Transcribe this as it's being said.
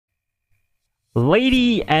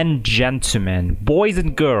Lady and gentlemen, boys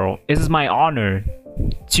and girls, it is my honor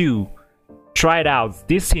to try it out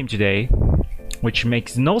this team today, which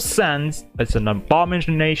makes no sense. It's an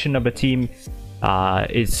abomination of a team.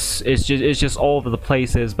 It's just all over the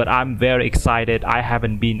places, but I'm very excited. I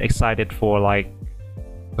haven't been excited for like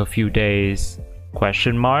a few days.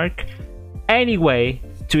 Question mark. Anyway,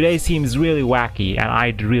 today's team is really wacky, and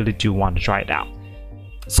I really do want to try it out.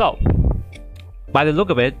 So, by the look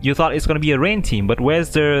of it, you thought it's gonna be a rain team, but where's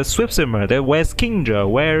the Swift Swimmer? Where's Kingdra?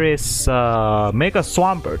 Where is Mega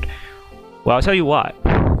Swampert? Well, I'll tell you what.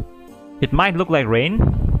 It might look like rain,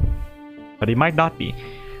 but it might not be.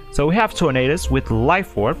 So we have Tornadoes with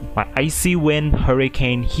Life Orb, by Icy Wind,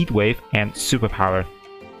 Hurricane, Heatwave, and Superpower.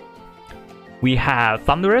 We have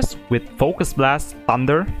Thunderous with Focus Blast,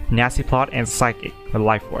 Thunder, Nasty Plot, and Psychic with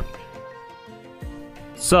Life Orb.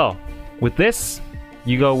 So, with this,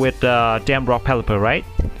 you go with Damn Rock Pelipper, right?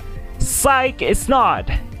 Psych, it's not!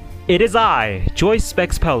 It is I, Joyce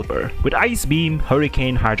Specs Pelipper, with Ice Beam,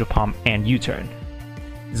 Hurricane, Hydro Pump, and U-Turn.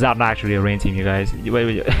 It's not actually a rain team, you guys.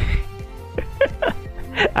 Wait.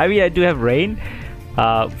 I mean, I do have rain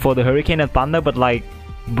for the Hurricane and Thunder, but like,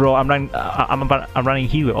 bro, I'm running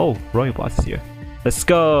Healer. Oh, Royal Boss is here. Let's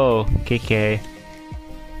go, KK.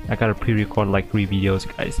 I gotta pre-record like 3 videos,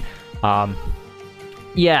 guys.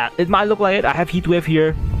 Yeah, it might look like it. I have Heatwave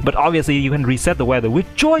here, but obviously you can reset the weather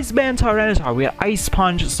with Choice Band Tyranitar. We have Ice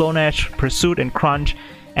Punch, Stone Edge, Pursuit, and Crunch.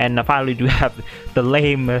 And finally do have the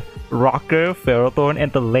lame Rocker, Ferrothorn,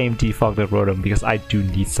 and the lame Default Rotom, because I do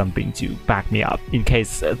need something to back me up in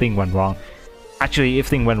case a thing went wrong. Actually, if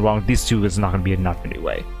thing went wrong, these two is not going to be enough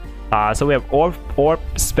anyway. So we have Orb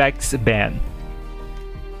Specs Band.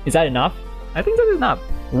 Is that enough? I think that's enough.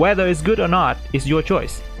 Whether it's good or not is your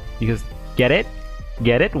choice. Because get it?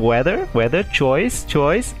 Get it? Weather,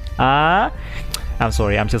 choice. I'm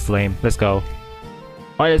sorry, I'm just lame. Let's go.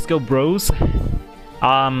 Alright, let's go, bros.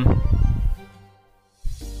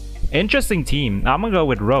 Interesting team. I'm gonna go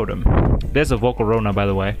with Rotom. There's a Volcarona, by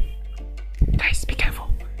the way. Guys, be careful.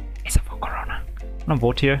 It's a Volcarona. I'm gonna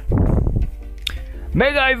vote here.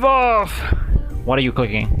 Mega Evolve! What are you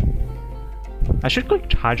clicking? I should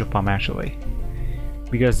click Hydro Pump actually.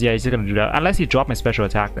 Because yeah, he's gonna do that. Unless he dropped my special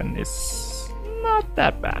attack, then it's not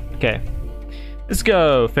that bad. Okay. Let's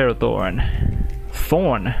go, Ferrothorn.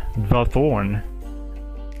 The Thorn.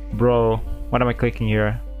 Bro, what am I clicking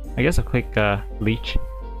here? I guess I'll click Leech.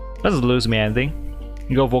 Doesn't lose me anything.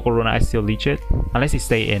 You go Volcarona, I still Leech it. Unless he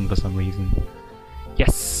stay in for some reason.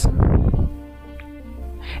 Yes!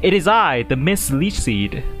 It is I, the Miss Leech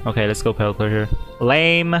Seed. Okay, let's go Pelipper here.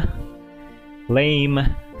 Lame.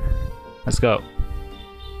 Let's go.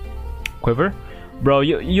 Quiver? Bro,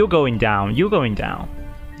 you're going down. You're going down.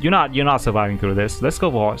 You're not surviving through this. Let's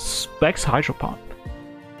go for Specs Hydro Pump.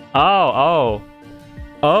 Oh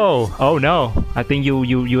no. I think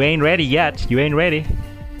you ain't ready yet. You ain't ready.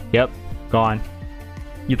 Yep, gone.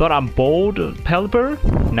 You thought I'm bold, Pelipper?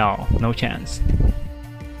 No chance.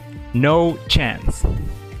 No chance.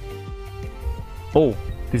 Oh,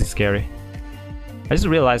 this is scary. I just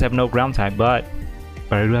realized I have no ground type, but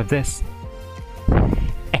I do have this.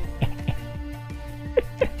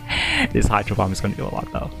 This Hydro Pump is gonna do a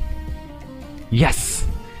lot though. Yes!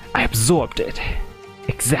 I absorbed it.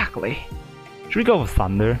 Exactly. Should we go with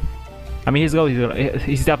Thunder? I mean,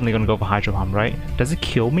 he's definitely gonna go for Hydro Pump, right? Does it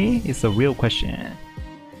kill me? It's a real question.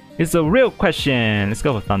 It's a real question. Let's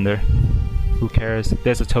go with Thunder. Who cares?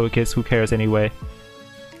 There's a Togekiss. Who cares anyway?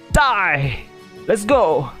 Die! Let's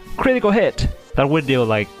go! Critical hit! That would deal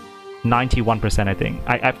like 91%, I think.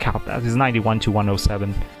 I've counted that. It's 91 to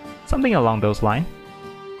 107. Something along those lines.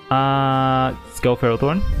 Let's go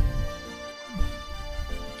Ferrothorn.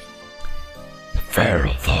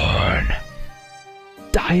 Ferrothorn.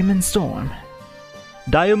 Diamond Storm.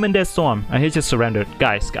 Diamond Storm. And he just surrendered.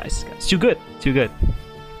 Guys. Too good.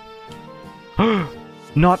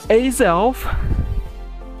 Not Azelf.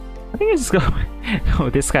 I think I just go. Oh,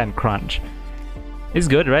 this kind of Crunch. It's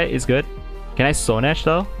good, right? It's good. Can I Stone Edge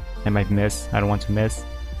though? I might miss. I don't want to miss.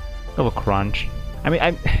 Go for Crunch. I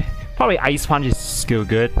mean, probably Ice Punch is still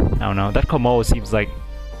good. I don't know. That Komo seems like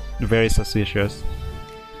very suspicious.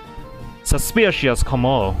 Suspicious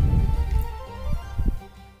Komo.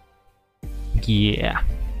 Yeah.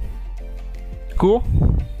 Cool.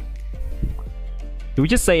 Do we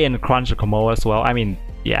just say in Crunch Komo as well? I mean,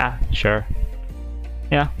 yeah, sure.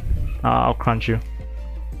 Yeah, I'll Crunch you.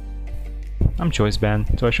 I'm Choice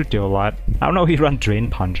Band, so I should do a lot. I don't know if he run Drain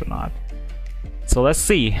Punch or not. So let's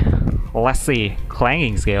see.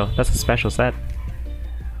 Clanging Scale. That's a special set.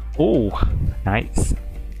 Oh, nice.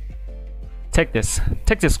 Take this.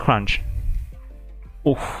 Take this Crunch.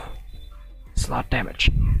 Oof. It's a lot of damage.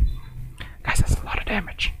 Guys, that's a lot of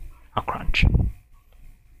damage. I'll crunch.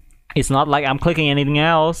 It's not like I'm clicking anything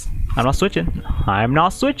else. I'm not switching. I'm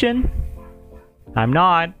not switching. I'm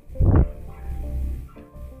not.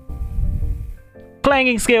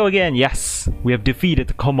 Clanging scale again. Yes, we have defeated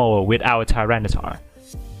Komodo with our Tyranitar.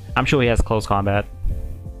 I'm sure he has close combat.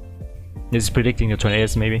 This is predicting the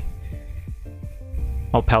tornadoes, maybe.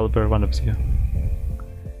 Or Pelipper, one of two.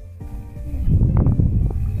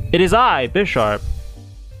 It is I, Bishop.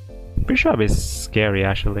 Bishop is scary,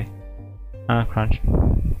 actually. Crunch.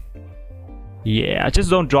 Yeah, just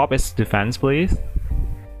don't drop its defense, please.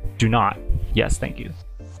 Do not. Yes, thank you.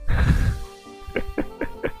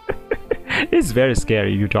 It's very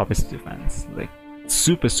scary if you drop its defense. Like,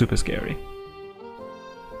 super scary.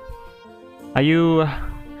 Are you...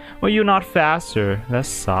 Well, you're not faster. That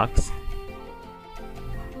sucks.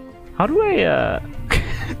 How do I,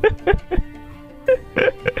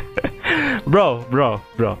 Bro.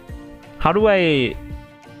 How do I...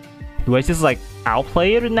 Do I just, like,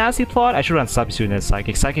 outplay it with Nasty Plot? I should run Substitute and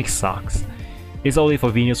Psychic. Psychic sucks. It's only for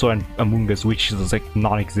Venusaur and Amoonguss, which is, like,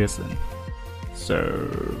 non-existent. So...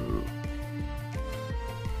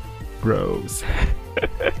 Bros.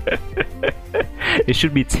 It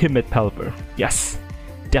should be Timid Pelipper. Yes.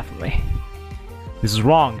 Definitely. This is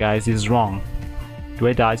wrong, guys. This is wrong. Do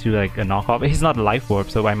I die to like a knockoff? He's not a life orb,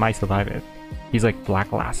 so I might survive it. He's like black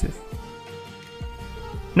glasses.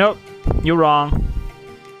 Nope. You're wrong.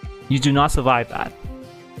 You do not survive that.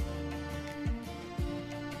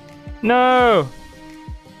 No!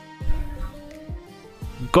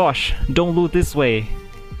 Gosh, don't loot this way.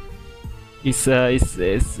 It's sus.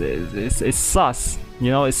 You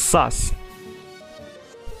know, it's sus.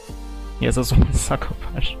 Yes, that's one Sucker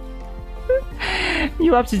Punch.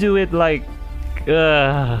 You have to do it like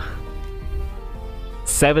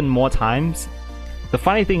 7 more times. The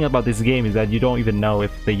funny thing about this game is that you don't even know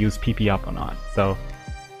if they use PP up or not. So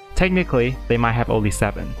technically, they might have only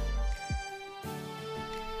 7.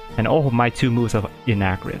 And all of my 2 moves are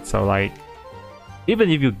inaccurate. So like, even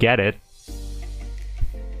if you get it,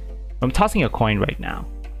 I'm tossing a coin right now.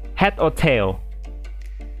 Head or tail?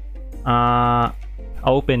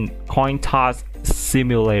 Open coin toss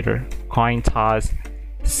simulator. Coin toss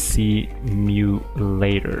simulator.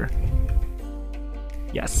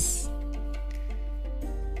 Yes.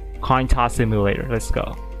 Coin toss simulator. Let's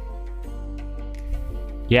go.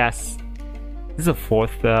 Yes. This is a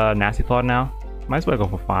 4th nasty plot now. Might as well go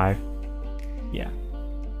for 5. Yeah.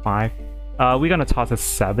 5. We're gonna toss a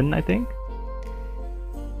 7, I think.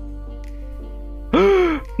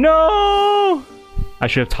 No! I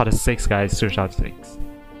should have taught a 6, guys. Search out 6.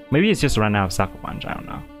 Maybe it's just run out of Sucker Punch. I don't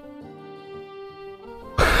know.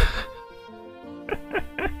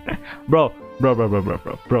 Bros.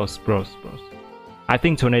 I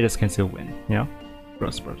think Tornadoes can still win, you know?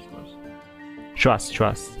 Bros. Trust.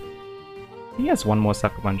 He has 1 more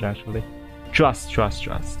Sucker Punch, actually. Trust.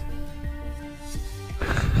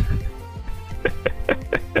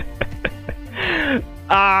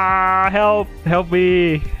 Ah, help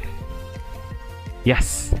me.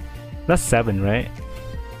 Yes. That's 7, right?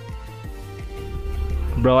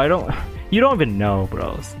 Bro, you don't even know,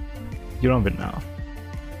 bros. You don't even know.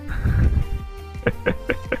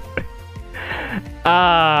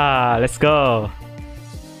 Ah, let's go.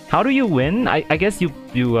 How do you win? I guess you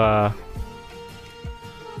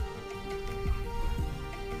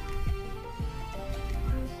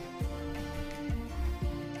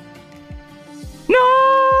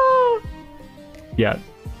No! Yeah,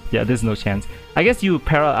 there's no chance. I guess you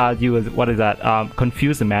what is that?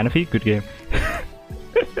 Confuse the Manaphy. Good game.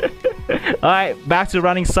 Alright, back to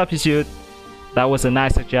running Substitute. That was a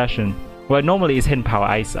nice suggestion. Well, normally it's Hidden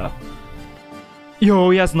Power Isa. Yo,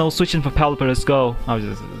 he has no switching for Pelipper. Let's go. I was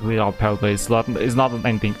just without Pelipper. It's not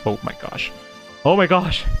anything. Oh my gosh. Oh my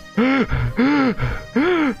gosh. Go.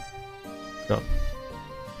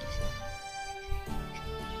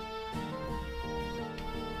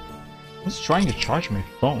 Who's trying to charge my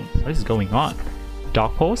phone? What is going on?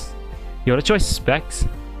 Dark Pulse? Yo, the choice specs.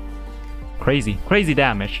 Crazy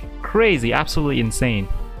damage. Crazy, absolutely insane.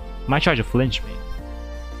 Might try to flinch me.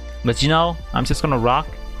 But you know, I'm just gonna rock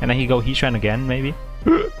and then he go Heatran again, maybe.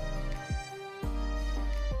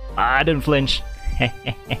 I didn't flinch. Okay,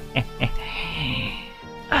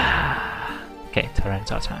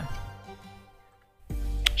 Tyranitar time.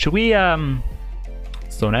 Should we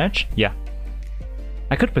Stone Edge? Yeah.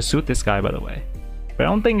 I could pursue this guy, by the way, but I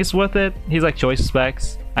don't think it's worth it. He's like choice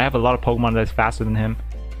specs. I have a lot of Pokemon that's faster than him.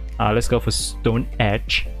 Let's go for Stone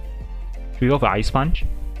Edge. Should we go for Ice Punch?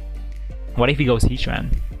 What if he goes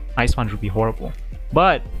Heatran? Ice Punch would be horrible.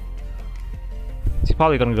 But he's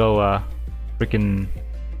probably gonna go freaking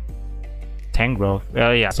tank growth.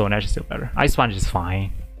 Yeah, Stone Edge is still better. Ice Sponge is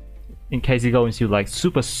fine. In case you go into like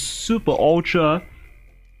super ultra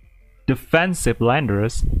defensive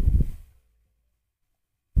landers.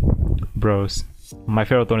 Bros, my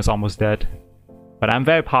Ferrothorn is almost dead. But I'm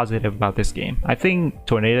very positive about this game. I think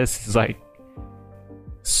Tornadus is like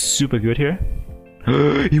super good here.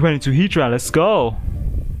 He went into Heatran, let's go!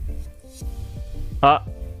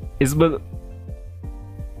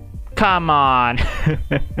 Come on!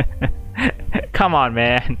 Come on,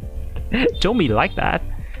 man! Don't be like that!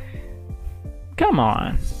 Come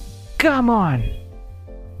on! Come on!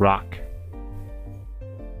 Rock.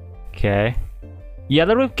 Okay. Yeah,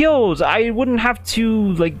 that would kills! I wouldn't have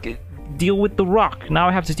to, like, deal with the rock. Now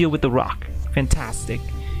I have to deal with the rock. Fantastic.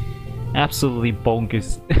 Absolutely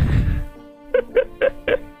bonkers.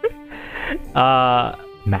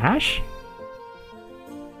 Mash?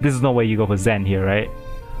 There's no way you go for Zen here, right?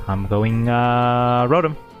 I'm going,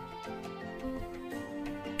 Rotom.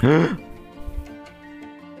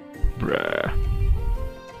 Bruh.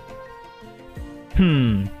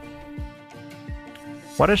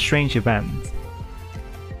 What a strange event.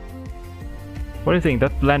 What do you think?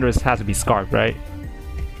 That Landorus has to be Scarf, right?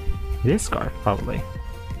 It is Scarf, probably.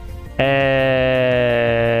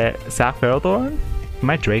 Sap Ferrothorn?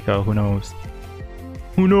 My Draco, who knows?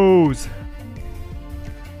 Who knows?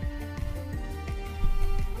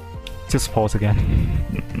 Just pause again.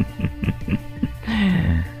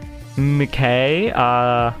 Okay,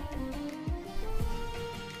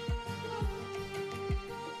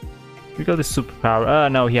 we got the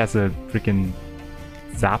superpower. No, he has a freaking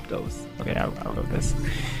Zapdos. Okay, I'll go this.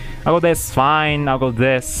 I'll go this, fine, I'll go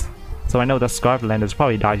this. So I know that Scarf Landers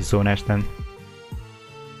probably dies to Zone Edge then.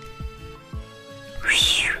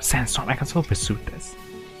 Sandstorm, I can still pursue this.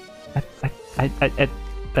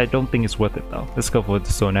 I don't think it's worth it though. Let's go for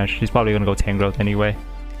the Zone Edge. He's probably gonna go Tangrowth anyway.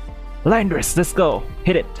 Landorus, let's go!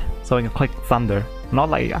 Hit it! So I can click Thunder. Not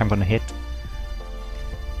like I'm gonna hit.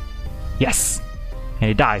 Yes! And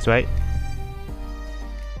he dies, right?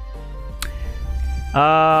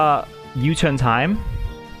 U-turn time.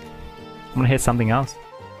 I'm gonna hit something else.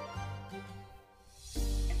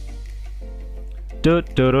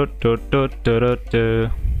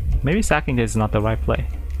 Maybe sacking this is not the right play.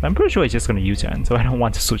 I'm pretty sure it's just gonna U-turn, so I don't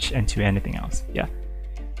want to switch into anything else. Yeah.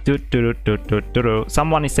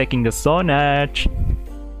 Someone is taking the Zone Edge.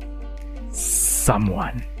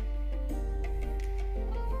 Someone.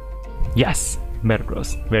 Yes,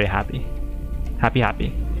 Metagross. Very happy. Happy.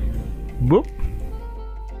 Boop.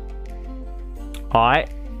 Alright.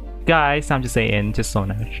 Guys, I'm just saying, just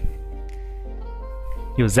Zone Edge.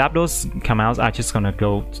 Yo, Zapdos come out, I'm just gonna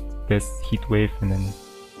go this Heat Wave and then,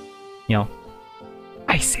 you know,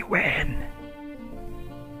 Icy Wind.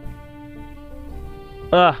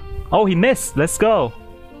 Oh, he missed. Let's go.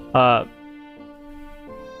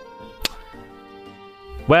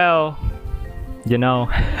 Well, you know,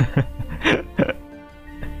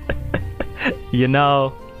 you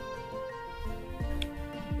know,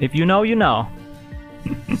 if you know, you know.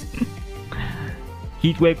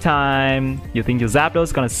 Heat Wave time. You think your Zapdos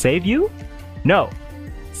is gonna save you? No,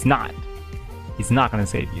 it's not. He's not gonna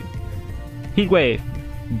save you. Heat Wave.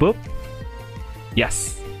 Boop.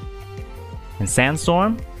 Yes. And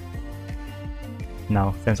Sandstorm?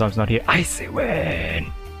 No, Sandstorm's not here. Icy Wind!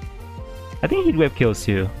 I think Heat Wave kills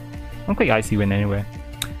too. I'll click Icy Wind anyway.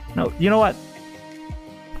 No, you know what?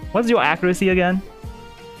 What's your accuracy again?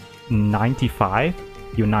 95?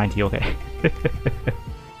 You're 90, okay.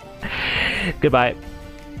 Goodbye.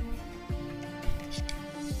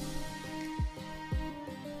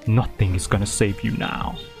 Nothing is gonna save you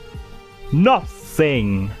now.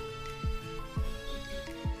 Nothing!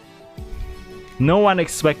 No one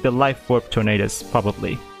expect the Life Orb Tornadus,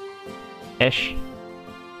 probably. Ish.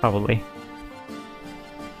 Probably.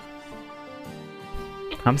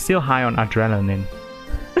 I'm still high on adrenaline.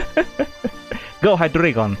 Go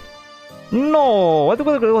Hydreigon! No! What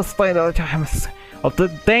was of the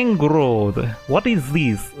Tangrowth? What is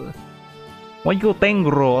this? Why you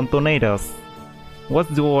Tangrowth on Tornadus?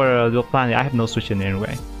 What's your plan? I have no switch in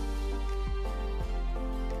anyway.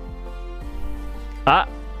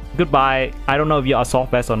 Goodbye. I don't know if you're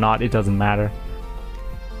Assault Vest or not, it doesn't matter.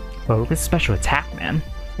 But look at special attack, man.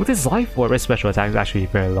 With his Life Orb, his special attack is actually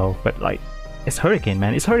very low, but like, it's Hurricane,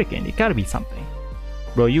 man. It's Hurricane. It gotta be something.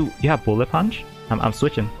 Bro, you have Bullet Punch? I'm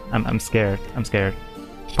switching. I'm scared. I'm scared.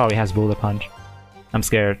 Probably has Bullet Punch. I'm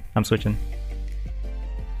scared. I'm switching.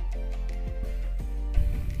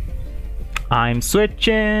 I'm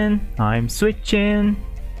switching. I'm switching.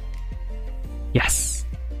 Yes.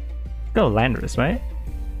 Go Landorus, right?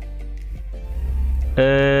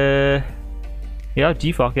 Yeah, I'll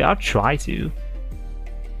defog it. I'll try to.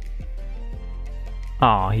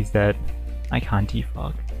 Oh, he's dead. I can't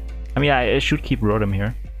defog. I mean, I should keep Rotom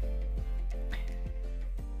here.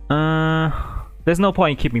 There's no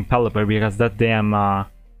point in keeping Pelipper because that damn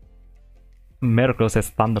Miracle says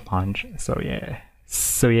Thunder Punch. So yeah.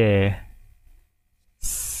 So yeah.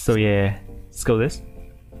 So yeah. Let's go this.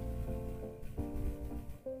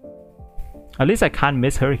 At least I can't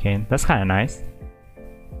miss Hurricane. That's kind of nice.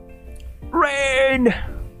 Rain!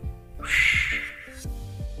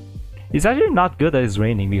 It's actually not good that it's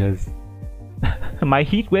raining because my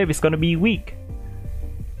heat wave is gonna be weak.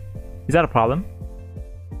 Is that a problem?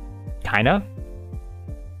 Kinda.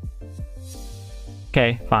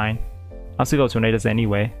 Okay, fine. I'll still go Tornadoes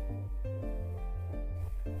anyway.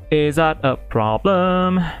 Is that a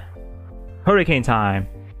problem? Hurricane time.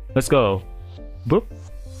 Let's go. Boop.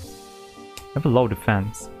 I have a low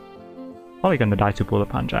defense. Probably gonna die to Bullet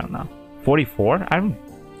Punch, I don't know. 44? I don't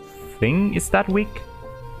think it's that weak.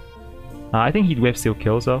 I think Heat Wave still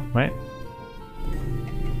kills though, right?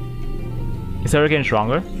 Is Hurricane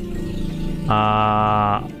stronger?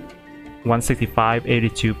 165,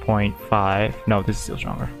 82.5. No, this is still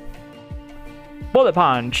stronger. Bullet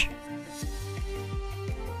Punch!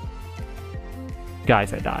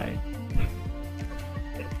 Guys, I died.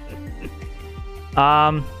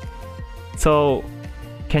 So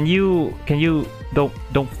can you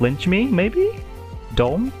don't flinch me, maybe?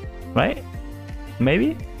 Dome, right?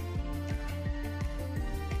 Maybe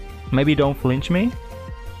don't flinch me.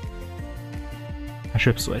 I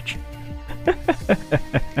should switch.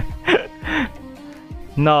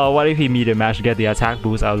 No, what if he meter mash to get the attack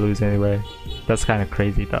boost? I'll lose anyway. That's kind of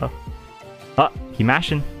crazy though. Oh, he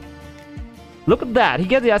mashing. Look at that, he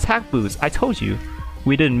gets the attack boost. I told you.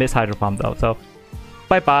 We didn't miss Hydro Pump though, so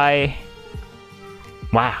bye bye.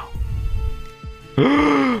 Wow.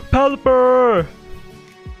 Pelipper!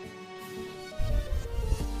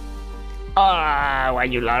 Ah, why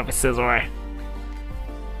you love a Scizor?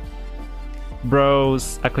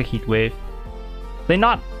 Bros, I click Heat Wave. They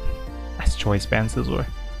not. That's choice band Scizor.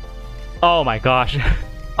 Oh my gosh.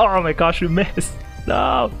 Oh my gosh, we missed.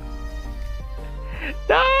 No.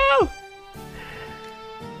 No!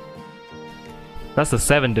 That's a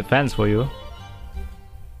 7 defense for you.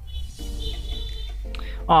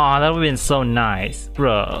 Aw, that would've been so nice.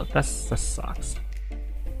 Bro, that sucks.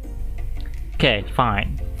 Okay,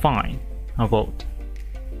 fine. I'll vote.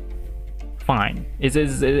 Fine.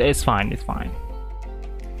 It's fine, it's fine.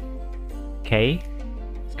 Okay.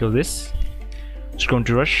 Let's go this. Just going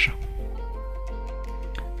to rush.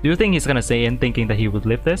 Do you think he's gonna stay in thinking that he would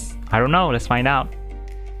live this? I don't know, let's find out.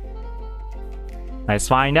 Let's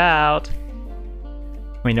find out.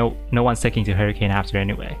 I mean, no one's taking to Hurricane after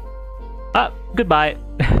anyway. Ah, goodbye.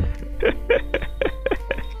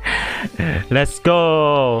 Let's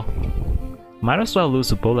go. Might as well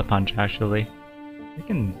lose a Bullet Punch actually. I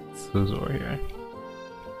can Scizor here.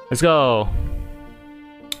 Let's go.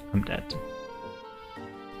 I'm dead.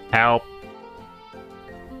 Help.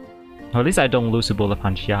 Well, at least I don't lose a Bullet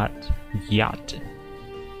Punch yet.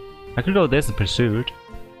 I could go this in Pursuit.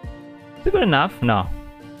 Is it good enough? No.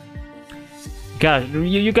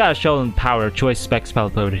 You gotta show them power. Choice Spec Spell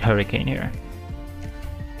with Hurricane here.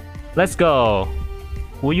 Let's go.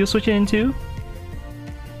 Will you switch it into?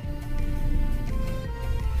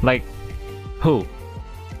 Like, who?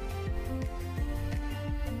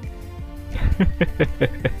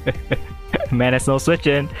 Man, there's no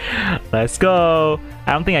switching. Let's go.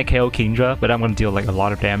 I don't think I KO Kingdra, but I'm gonna deal like a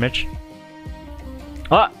lot of damage.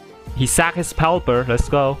 Oh, he sacked his Pelipper. Let's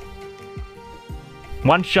go.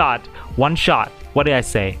 One shot. What did I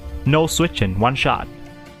say? No switching. One shot.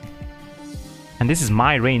 And this is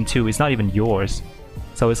my reign too. It's not even yours.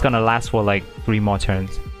 So it's gonna last for like 3 more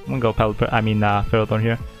turns. I'm gonna go Pelipper. I mean, Ferrothorn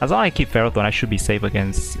here. As long as I keep Ferrothorn, I should be safe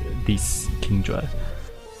against these Kingdra.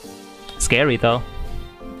 Scary though.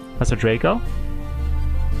 That's a Draco.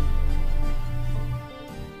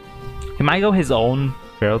 He might go his own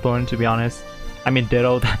Ferrothorn, to be honest. I mean,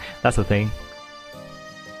 Ditto. That's the thing.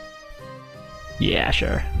 Yeah,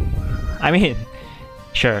 sure. I mean,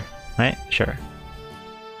 sure, right? Sure.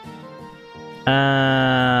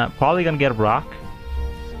 Probably gonna get a rock.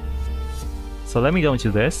 So let me go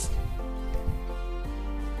into this.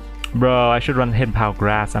 Bro, I should run Hidden Power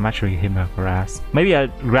Grass. I'm actually Hidden Power Grass. Maybe a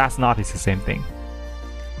Grass Knot is the same thing.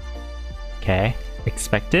 Okay,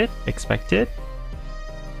 expected.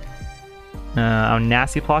 Our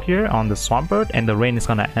nasty plot here on the Swampert, and the rain is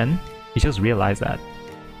gonna end. You just realized that.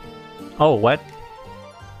 Oh, what?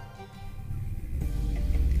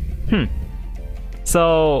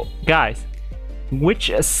 So, guys, Which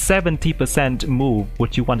 70% move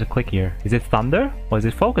would you want to click here? Is it Thunder or is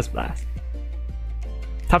it Focus Blast?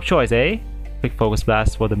 Tough choice, eh? Click Focus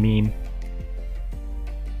Blast for the meme.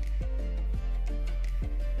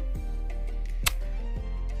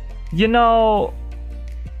 You know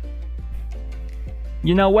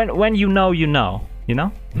when you know, you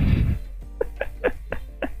know?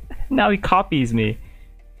 Now he copies me.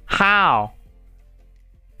 How?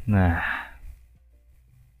 Nah.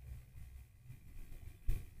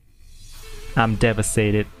 I'm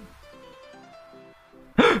devastated.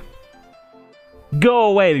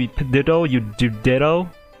 Go away, Ditto, you Ditto.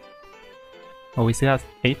 Oh, we still have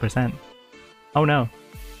 8%. Oh no.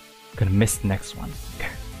 Gonna miss the next one.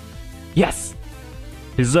 Yes!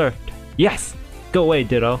 Deserved. Yes! Go away,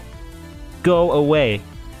 Ditto. Go away.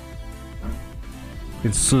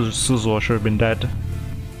 Scizor should have been dead.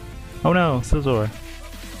 Oh no, Scizor.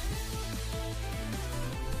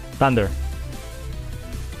 Thunder.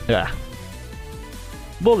 Yeah.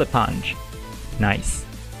 Bullet Punch. Nice.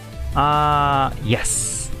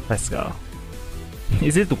 Yes. Let's go.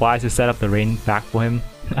 Is it wise to set up the rain back for him?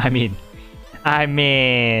 I mean,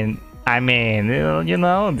 you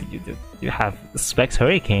know, you have Specs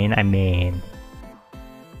Hurricane. I mean,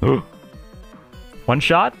 one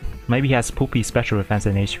shot. Maybe he has poopy special defense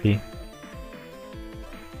and HP.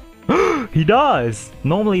 He does.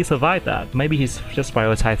 Normally he survived that. Maybe he's just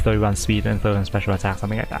prioritized 31 speed and 31 special attack,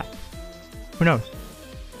 something like that. Who knows?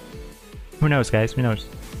 Who knows, guys? Who knows?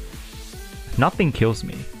 Nothing kills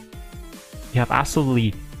me. You have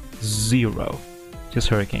absolutely zero. Just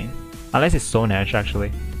Hurricane. Unless it's Stone Edge,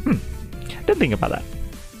 actually. Didn't think about that.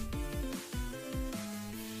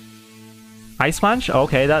 Ice Punch?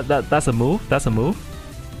 Okay, that's a move. That's a move.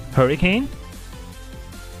 Hurricane?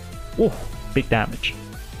 Oh, big damage.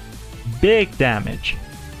 Big damage.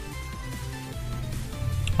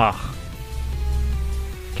 Ah.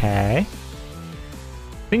 Okay.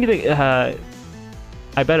 I think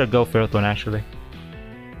I better go first one actually.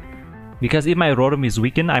 Because if my Rotom is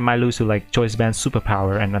weakened, I might lose to like Choice Band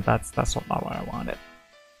Superpower, and that's not what I wanted.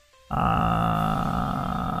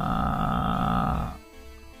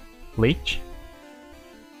 Leech?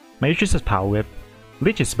 Maybe just as Power Whip.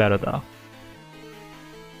 Leech is better though.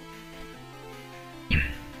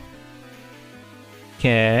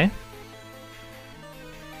 Okay.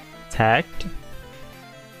 Tagged.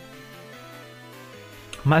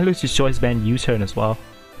 Might lose to Choice Band U-turn as well.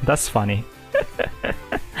 That's funny.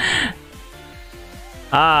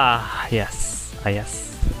 Ah, yes. Ah, yes.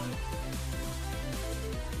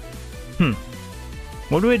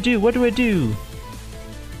 What do I do? What do I do?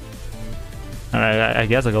 Alright, I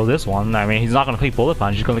guess I go this one. I mean, he's not gonna click Bullet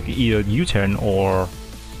Punch. He's gonna click either U-turn or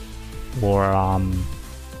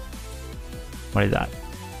what is that?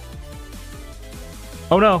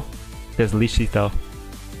 Oh no! There's Leech Seed though.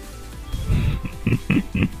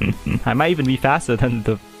 I might even be faster than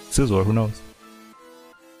the Scizor, who knows?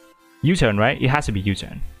 U-turn, right? It has to be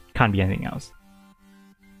U-turn. Can't be anything else.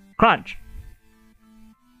 Crunch!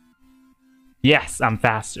 Yes, I'm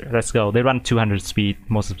faster. Let's go. They run 200 speed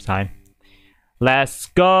most of the time. Let's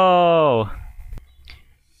go!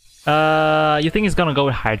 You think he's gonna go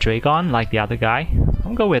with Hydreigon like the other guy? I'm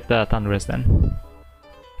gonna go with Thundurus then.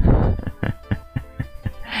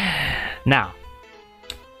 Now,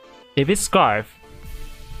 if it's Scarf,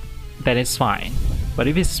 then it's fine. But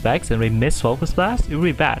if it's Specs and we miss Focus Blast, it will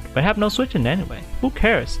be bad. But I have no switch in anyway. Who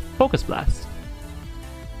cares? Focus Blast.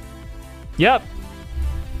 Yep.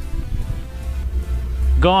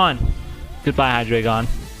 Gone. Goodbye, Hydreigon.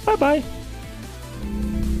 Bye bye.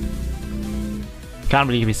 Can't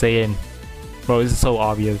believe he's saying, bro, this is so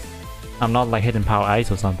obvious. I'm not like Hidden Power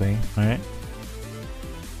Ice or something, right?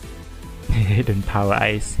 Hidden Power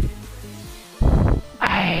Ice.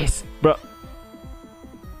 Ice! Bro.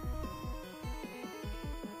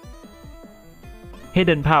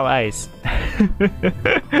 Hidden Power Ice.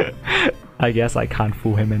 I guess I can't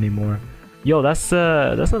fool him anymore. Yo, that's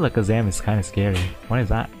a Alakazam is kind of scary. What is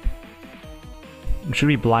that? Should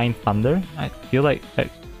we Blind Thunder? I feel like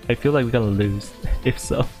we're gonna lose. If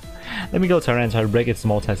so, let me go turn and try to break its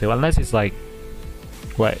multi-save. Unless it's like,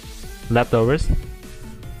 what? Leftovers?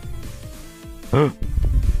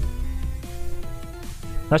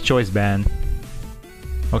 That's Choice Band.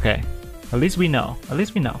 Okay, at least we know. At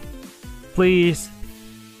least we know. Please.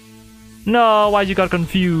 No, why you got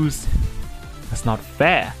confused? That's not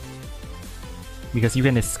fair. Because you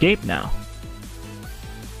can escape now.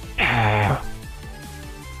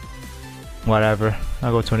 Whatever.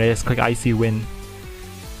 I'll go Tornadus, click Icy Wind.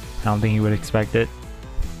 I don't think he would expect it.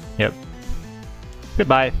 Yep.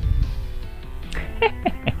 Goodbye.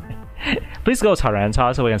 Please go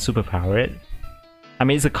Tyranitar so we can superpower it. I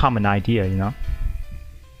mean, it's a common idea, you know? I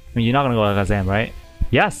mean, you're not gonna go Alakazam, right?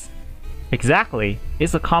 Yes, exactly.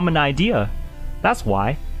 It's a common idea. That's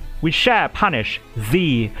why we shall punish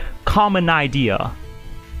the common idea.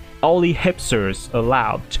 Only hipsters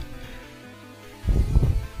allowed.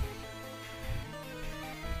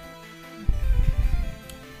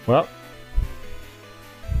 Well,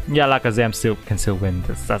 yeah, Alakazam can still win.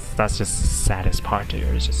 That's just the saddest part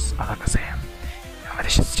here. It's just Alakazam.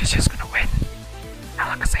 It's just gonna win.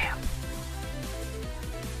 Alakazam.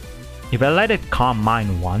 If I let it calm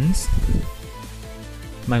mine once,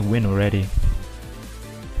 I might win already.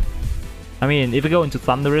 I mean, if we go into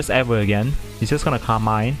Thunderous ever again, he's just gonna calm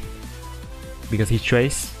mine because he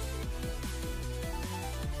trace.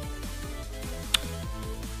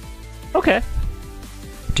 Okay.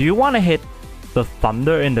 Do you want to hit the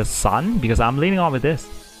Thunder in the Sun? Because I'm leaning on with this.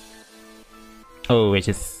 Oh, wait,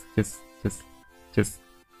 just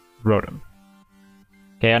Rotom.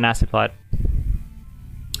 Okay, a nasty plot.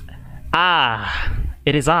 Ah,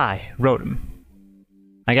 it is I, Rotom.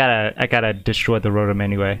 I gotta destroy the Rotom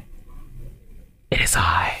anyway. It is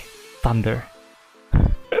I, Thunder.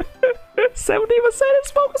 70%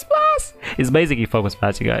 is Focus Blast! It's basically Focus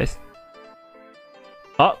Blast, you guys.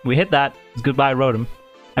 Oh, we hit that. It's goodbye, Rotom.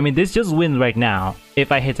 I mean, this just wins right now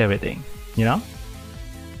if I hit everything, you know?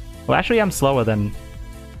 Well, actually, I'm slower than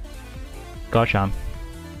Garchomp.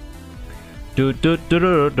 You can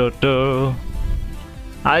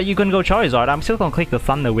go Charizard. I'm still gonna click the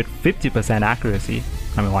Thunder with 50% accuracy.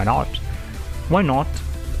 I mean, why not? Why not?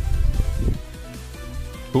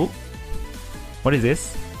 Ooh. What is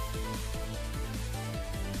this?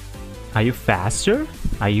 Are you faster?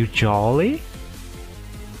 Are you jolly?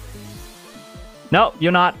 No,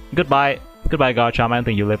 you're not. Goodbye. Goodbye, Garchomp. I don't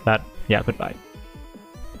think you live that. Yeah, goodbye.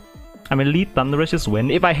 I mean, lead Thunderous just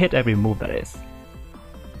win if I hit every move, that is.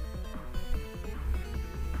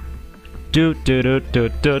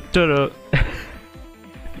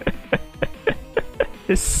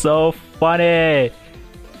 It's so funny.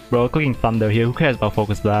 Bro, clicking Thunder here. Who cares about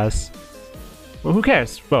Focus Blast? Well, who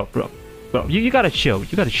cares? Bro, you gotta chill.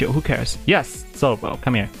 You gotta chill. Who cares? Yes. So, bro,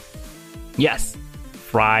 come here. Yes.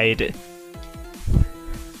 Fried.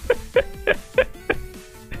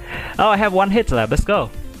 Oh, I have one hit left. Let's go.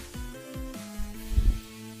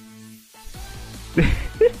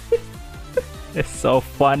 It's so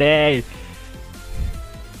funny.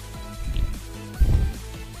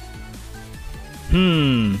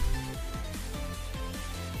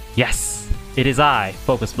 Yes, it is I,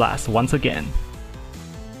 Focus Blast, once again.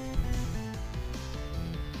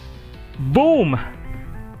 Boom!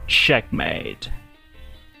 Checkmate.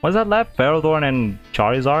 What's that left? Ferrothorn and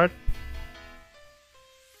Charizard?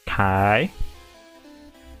 Okay.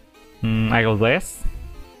 I go this.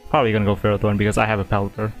 Probably gonna go Ferrothorn because I have a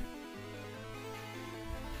Pelipper.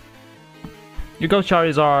 You go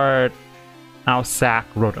Charizard. I'll sack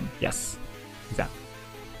Rotom. Yes. Exactly.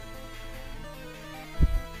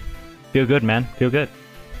 Feel good, man. Feel good.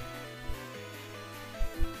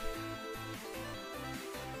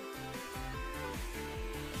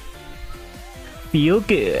 Feel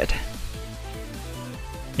good.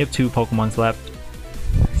 You have 2 Pokemons left.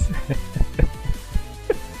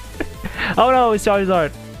 Oh no, it's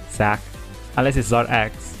Charizard. Sack. Unless it's Zard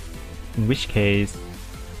X. In which case...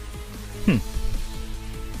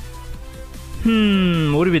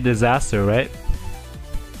 would it be a disaster, right?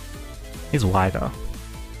 It's Y though.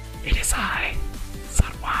 It is I. It's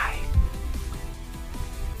not Y.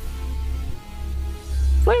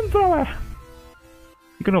 Flamethrower!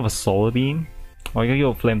 You can have a Solar Beam. Or you can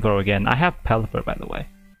go Flamethrower again. I have Pelipper, by the way.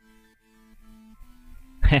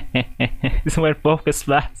 This went Focus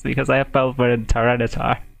Blast because I have Pelipper and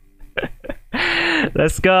Tyranitar.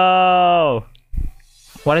 Let's go!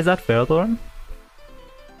 What is that, Ferrothorn?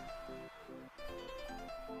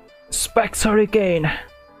 Specs Hurricane!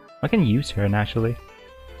 I can use Turn actually.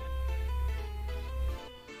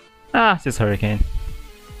 Ah, it's just Hurricane.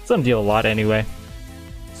 It's gonna deal a lot anyway.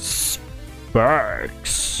 Specs!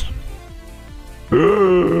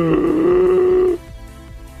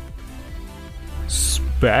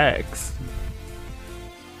 Specs!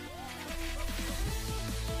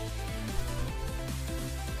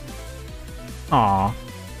 Aww.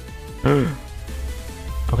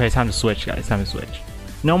 Okay, time to switch, guys. Time to switch.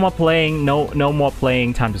 No more playing. No more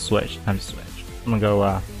playing. Time to switch. Time to switch. I'm gonna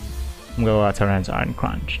go. Tyranitar and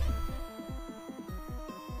Crunch.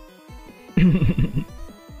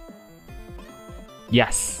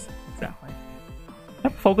 Yes, exactly. I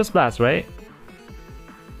have Focus Blast, right?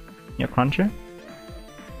 Yeah, Cruncher.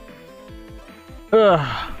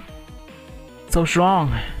 Ugh, so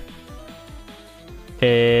strong.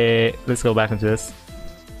 Let's go back into this.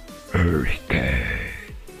 Hurricane.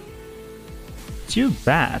 Too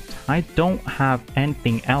bad. I don't have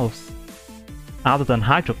anything else other than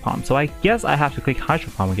Hydro Pump, so I guess I have to click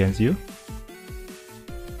Hydro Pump against you.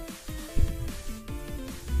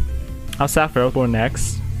 I'll sack Ferrothorn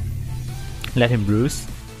next. Let him bruise.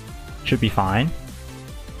 Should be fine.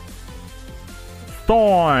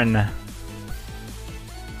 Thorn!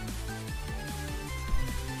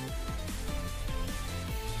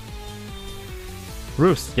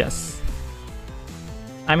 Roost, yes.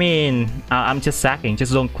 I mean, I'm just sacking.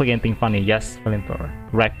 Just don't click anything funny. Yes, flamethrower.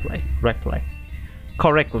 Right play. Right play.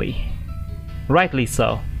 Correctly. Rightly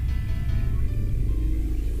so.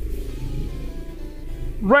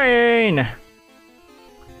 Rain!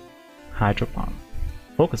 Hydro Pump.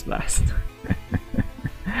 Focus Blast.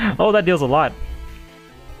 Oh, that deals a lot.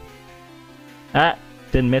 Ah,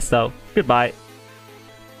 didn't miss though. Goodbye.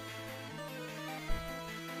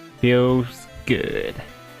 Feels good.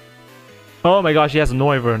 Oh my gosh, he has a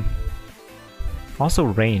Noivern. Also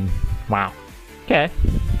rain. Wow. Okay.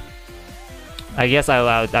 I guess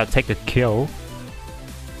I'll take the kill.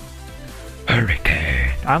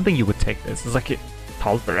 Hurricane. I don't think you would take this. It's like it.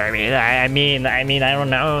 I mean, I don't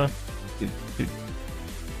know.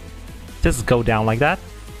 Just go down like that.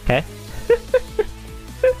 Okay.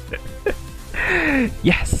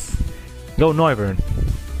 Yes. Go Noivern.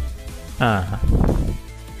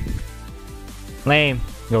 Lame.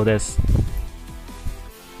 Go this.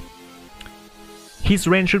 His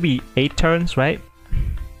range should be 8 turns, right?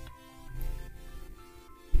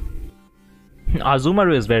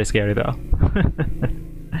 Azumaru is very scary though.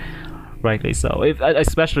 Rightly so. If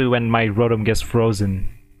especially when my Rotom gets frozen,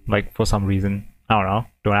 like for some reason. I don't know.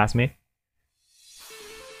 Don't ask me.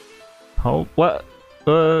 Oh, what?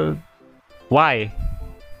 Why?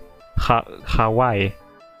 Why?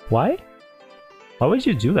 Why? Why would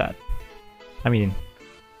you do that? I mean,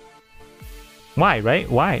 why, right?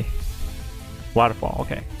 Why? Waterfall,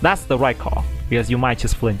 okay. That's the right call, because you might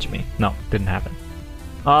just flinch me. No, didn't happen.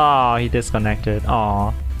 Oh, he disconnected.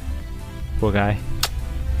 Oh, poor guy.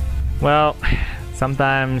 Well,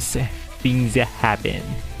 sometimes things happen.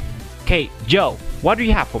 Okay, Joe, what do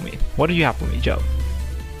you have for me? What do you have for me, Joe?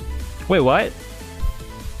 Wait, what?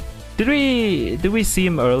 Did we see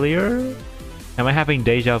him earlier? Am I having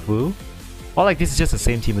deja vu? Or like this is just the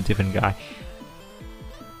same team, a different guy?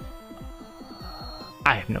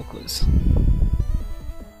 I have no clues.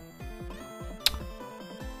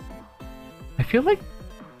 I feel like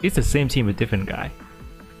it's the same team, a different guy.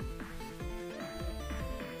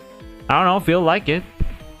 I don't know, feel like it.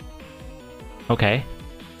 Okay.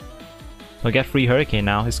 We'll get free Hurricane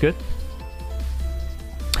now, it's good.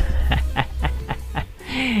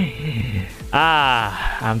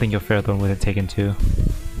 I don't think your Ferrothorn would have taken 2.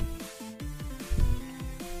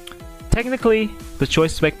 Technically, the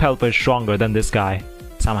Choice Spec Pelipper is stronger than this guy,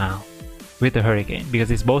 somehow, with the Hurricane,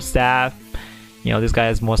 because it's both staff. You know, this guy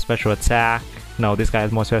has more special attack. No, this guy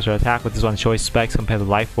has more special attack, but this one Choice Specs compared to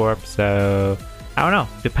Life Orb, so I don't know.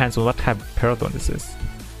 Depends on what type of Ferrothorn this is.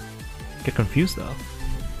 Get confused though.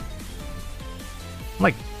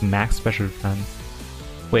 Like max special defense.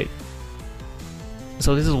 Wait.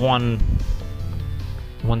 So this is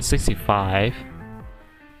 165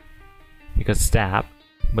 because stab,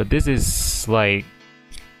 but this is like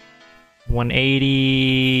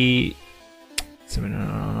 180.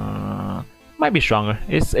 Might be stronger.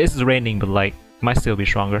 It's raining, but like might still be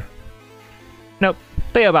stronger. Nope,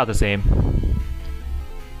 they're about the same.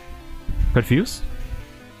 Confused?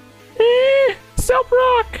 Self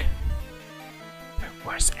rock.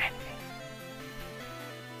 Worst enemy.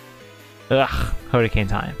 Ugh, Hurricane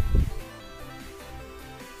time.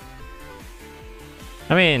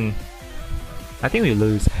 I mean, I think we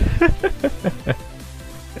lose.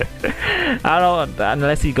 I don't know,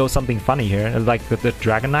 unless he goes something funny here, like the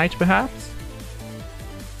Dragonite perhaps?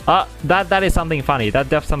 That is something funny. That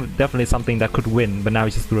definitely something that could win, but now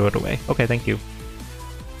he just threw it away. Okay, thank you.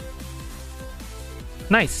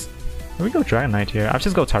 Nice. Here we go Dragonite here. I'll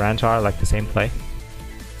just go Tyranitar, like the same play.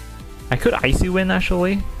 I could Icy Wind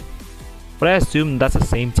actually, but I assume that's the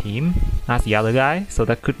same team as the other guy, so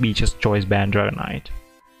that could be just Choice Band Dragonite.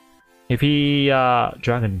 If he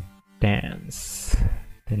Dragon Dance,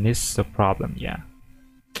 then this is the problem, yeah.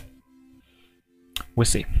 We'll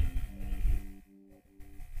see.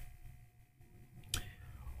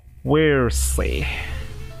 We'll see.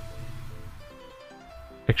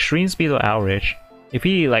 Extreme Speed or Outrage. If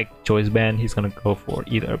he like Choice Band, he's gonna go for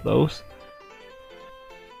either of those.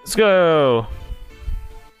 Let's go!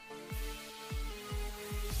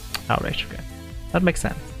 Outrage, okay. That makes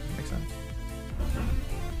sense. That makes sense.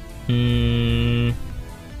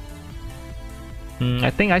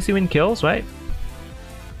 I think Icy Wind kills, right?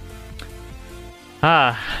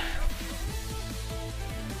 Ah.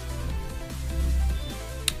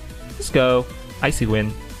 Let's go. Icy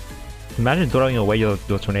Wind. Imagine throwing away your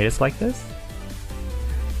tornadoes like this.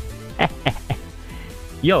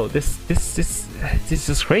 Yo, this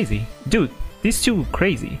is crazy. Dude, these two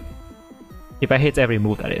crazy. If I hit every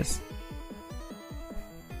move, that is.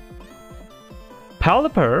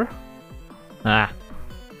 Pelipper? Ah.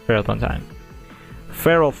 Ferrothorn time.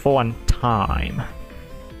 Ferrothorn time.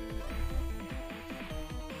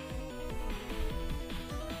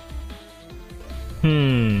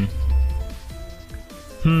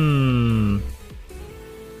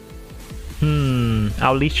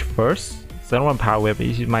 I'll leech first. So I don't want Power Whip, but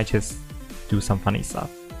you might just do some funny stuff.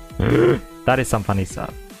 That is some funny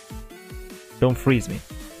stuff. Don't freeze me.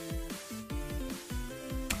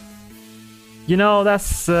 You know,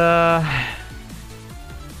 that's you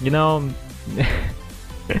know.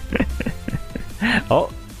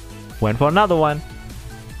 Oh, went for another one.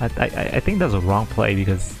 I think that's a wrong play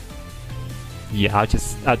because yeah,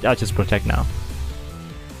 I'll just protect now.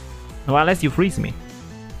 Well, unless you freeze me.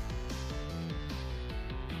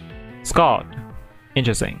 Scott.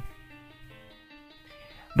 Interesting.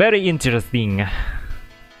 Very interesting.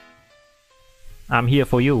 I'm here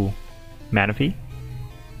for you, Manaphy.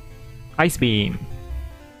 Ice Beam.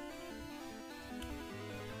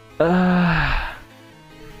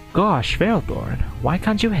 Gosh, Ferrothorn, why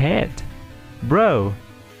can't you hit? Bro,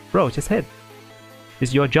 just hit.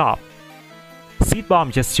 It's your job. Seed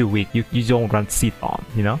Bomb just too weak. You don't run Seed Bomb,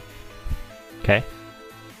 you know? Okay.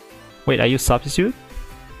 Wait, are you substitute?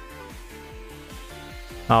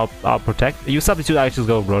 I'll protect. You substitute, I just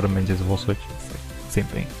go Rotom and just full switch. It's like same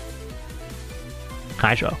thing.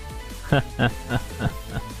 Hydro.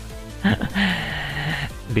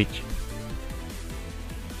 Leech.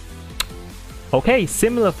 Okay,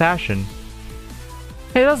 similar fashion.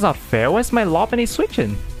 Hey, that's not fair. Where's my Lopunny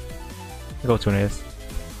switching? Go to this.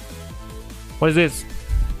 What is this?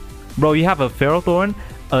 Bro, you have a Ferrothorn,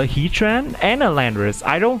 a Heatran, and a Landorus.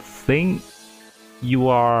 I don't think you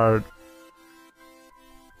are...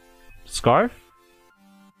 Scarf?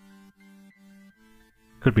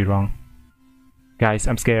 Could be wrong. Guys,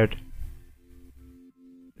 I'm scared.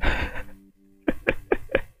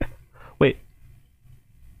 Wait.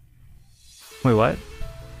 Wait, what?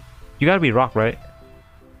 You gotta be Rock, right?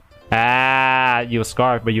 Ah, you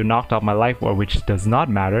Scarf, but you knocked off my Life Orb, which does not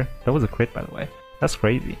matter. That was a crit, by the way. That's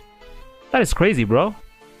crazy. That is crazy, bro.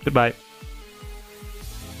 Goodbye.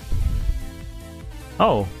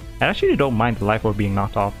 Oh, I actually don't mind the Life Orb being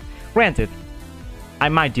knocked off. Granted, I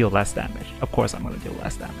might deal less damage. Of course I'm gonna deal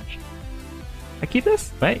less damage. I keep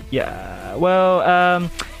this? Right? Yeah, well,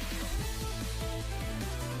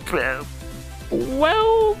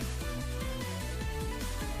 well...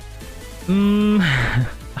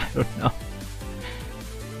 I don't know.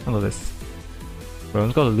 Look at this. Bro,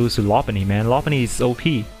 I'm gonna lose to Lopunny, man. Lopunny is OP.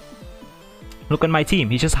 Look at my team.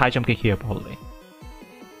 He just high jump kick here, probably.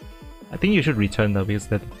 I think you should return though, because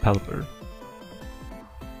that's Pelipper.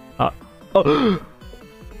 Oh!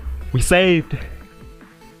 We saved!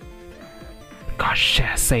 Gosh,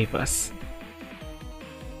 yeah, save us.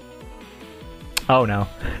 Oh no.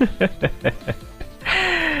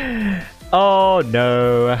 Oh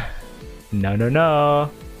no. No, no, no.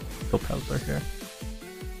 Go Pelipper here.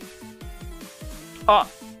 Oh!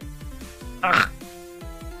 Ugh.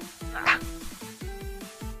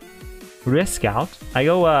 Risk out. I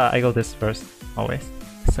go this first, always.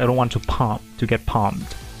 So I don't want to get palmed.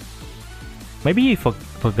 Maybe he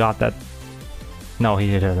forgot that. No,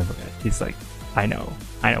 he didn't forget. He's like, I know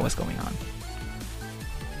what's going on.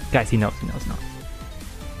 Guys, he knows now.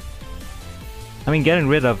 I mean, getting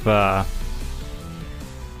rid of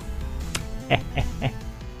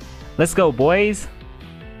let's go, boys.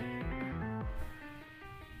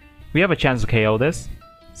 We have a chance to KO this,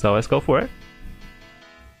 so let's go for it.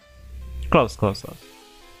 Close.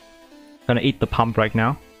 Gonna eat the pump right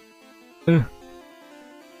now.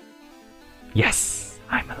 Yes,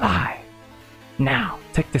 I'm alive. Now,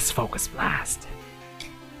 take this Focus Blast.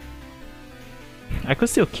 I could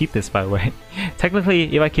still keep this, by the way.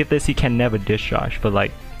 Technically, if I keep this, he can never discharge, but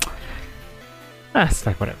like... it's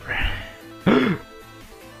like whatever.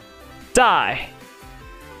 Die!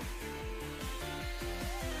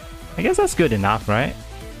 I guess that's good enough, right?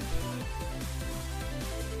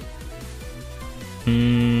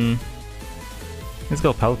 Let's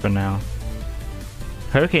go Pelipper now.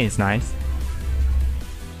 Hurricane is nice.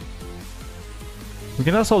 We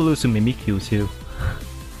can also lose to Mimikyu too.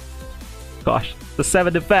 Gosh, the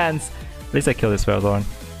 7 defense! At least I kill this Ferrothorn.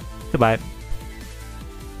 Goodbye.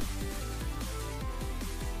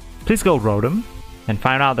 Please go Rotom and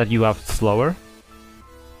find out that you are slower.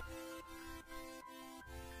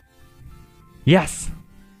 Yes!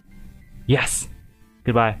 Yes!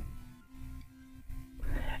 Goodbye.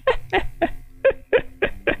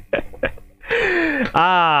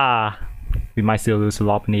 Ah! We might still lose to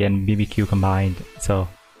Lopunny and BBQ combined, so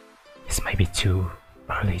this might be too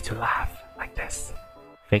early to laugh like this.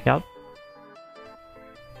 Fake out?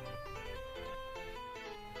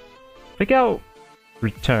 Fake out!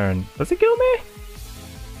 Return. Does it kill me?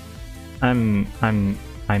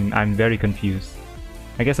 I'm very confused.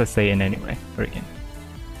 I guess I say in anyway. Hurricane.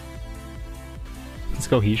 Let's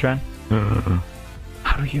go Heatran.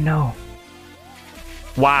 How do you know?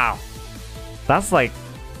 Wow. That's like...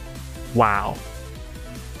 Wow.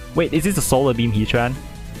 Wait, is this a Solar Beam Heatran?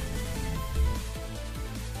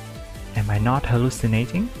 Am I not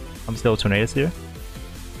hallucinating? I'm still Tornadus here.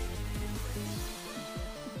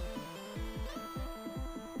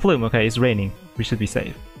 Flume, okay, it's raining. We should be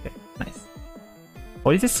safe. Okay, nice.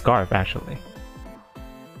 What is this Scarf actually?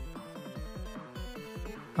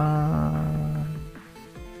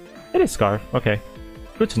 It is Scarf, okay.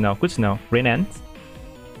 Good to know, good to know. Rain ends.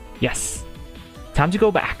 Yes. Time to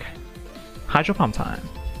go back. Hydro Pump time.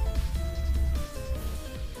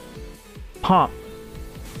 Pump.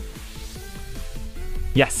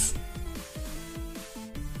 Yes.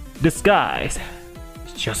 Disguise.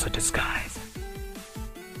 It's just a disguise.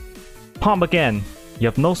 Pump again. You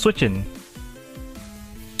have no switching.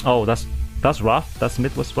 Oh, that's rough. That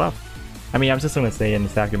Smith was rough. I mean, I'm just gonna say and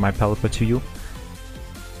exactly my Pelipper to you.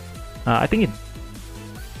 I think it.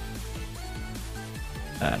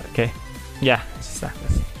 Okay. Yeah,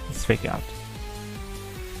 let's fake out.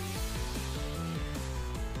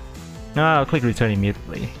 I'll click return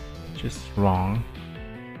immediately. Just wrong.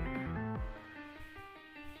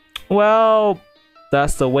 Well,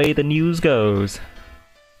 that's the way the news goes.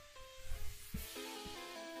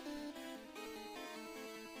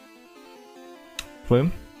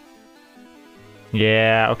 Flume?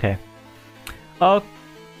 Yeah, okay. Oh,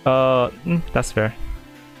 that's fair.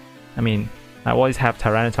 I mean, I always have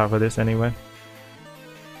Tyranitar for this anyway.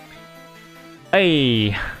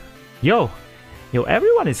 Hey! Yo,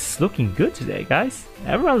 everyone is looking good today, guys.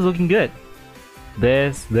 Everyone's looking good.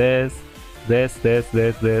 This, guys.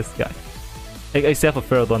 Except for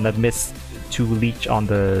Ferrodon that missed 2 leech on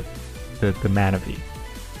the Manaphy.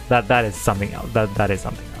 That is something else. That is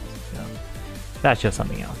something else. You know? That's just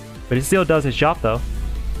something else. But it still does its job though.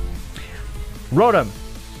 Rotom,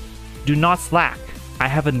 do not slack. I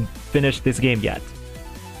haven't finished this game yet.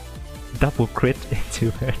 Double crit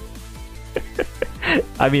into it.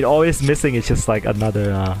 I mean, always missing is just like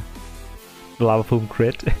another Lava Plume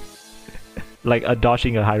crit. Like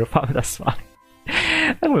dodging a Hydro Pump, that's fine.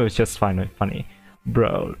 That was just funny.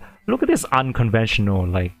 Bro, look at this unconventional,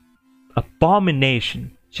 like,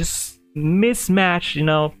 abomination. Just mismatch, you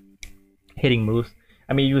know, hitting moves.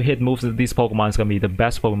 I mean, you hit moves of these Pokemon, it's gonna be the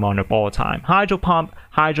best Pokemon of all time. Hydro Pump,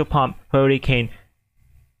 Hurricane,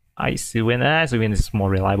 Ice Wind. Ice Wind is more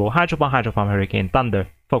reliable. Hydro Pump, Hurricane, Thunder,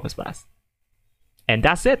 Focus Blast. And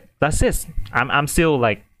that's it. That's it. I'm still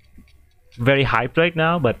like very hyped right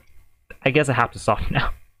now, but I guess I have to stop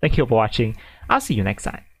now. Thank you for watching. I'll see you next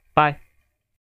time. Bye.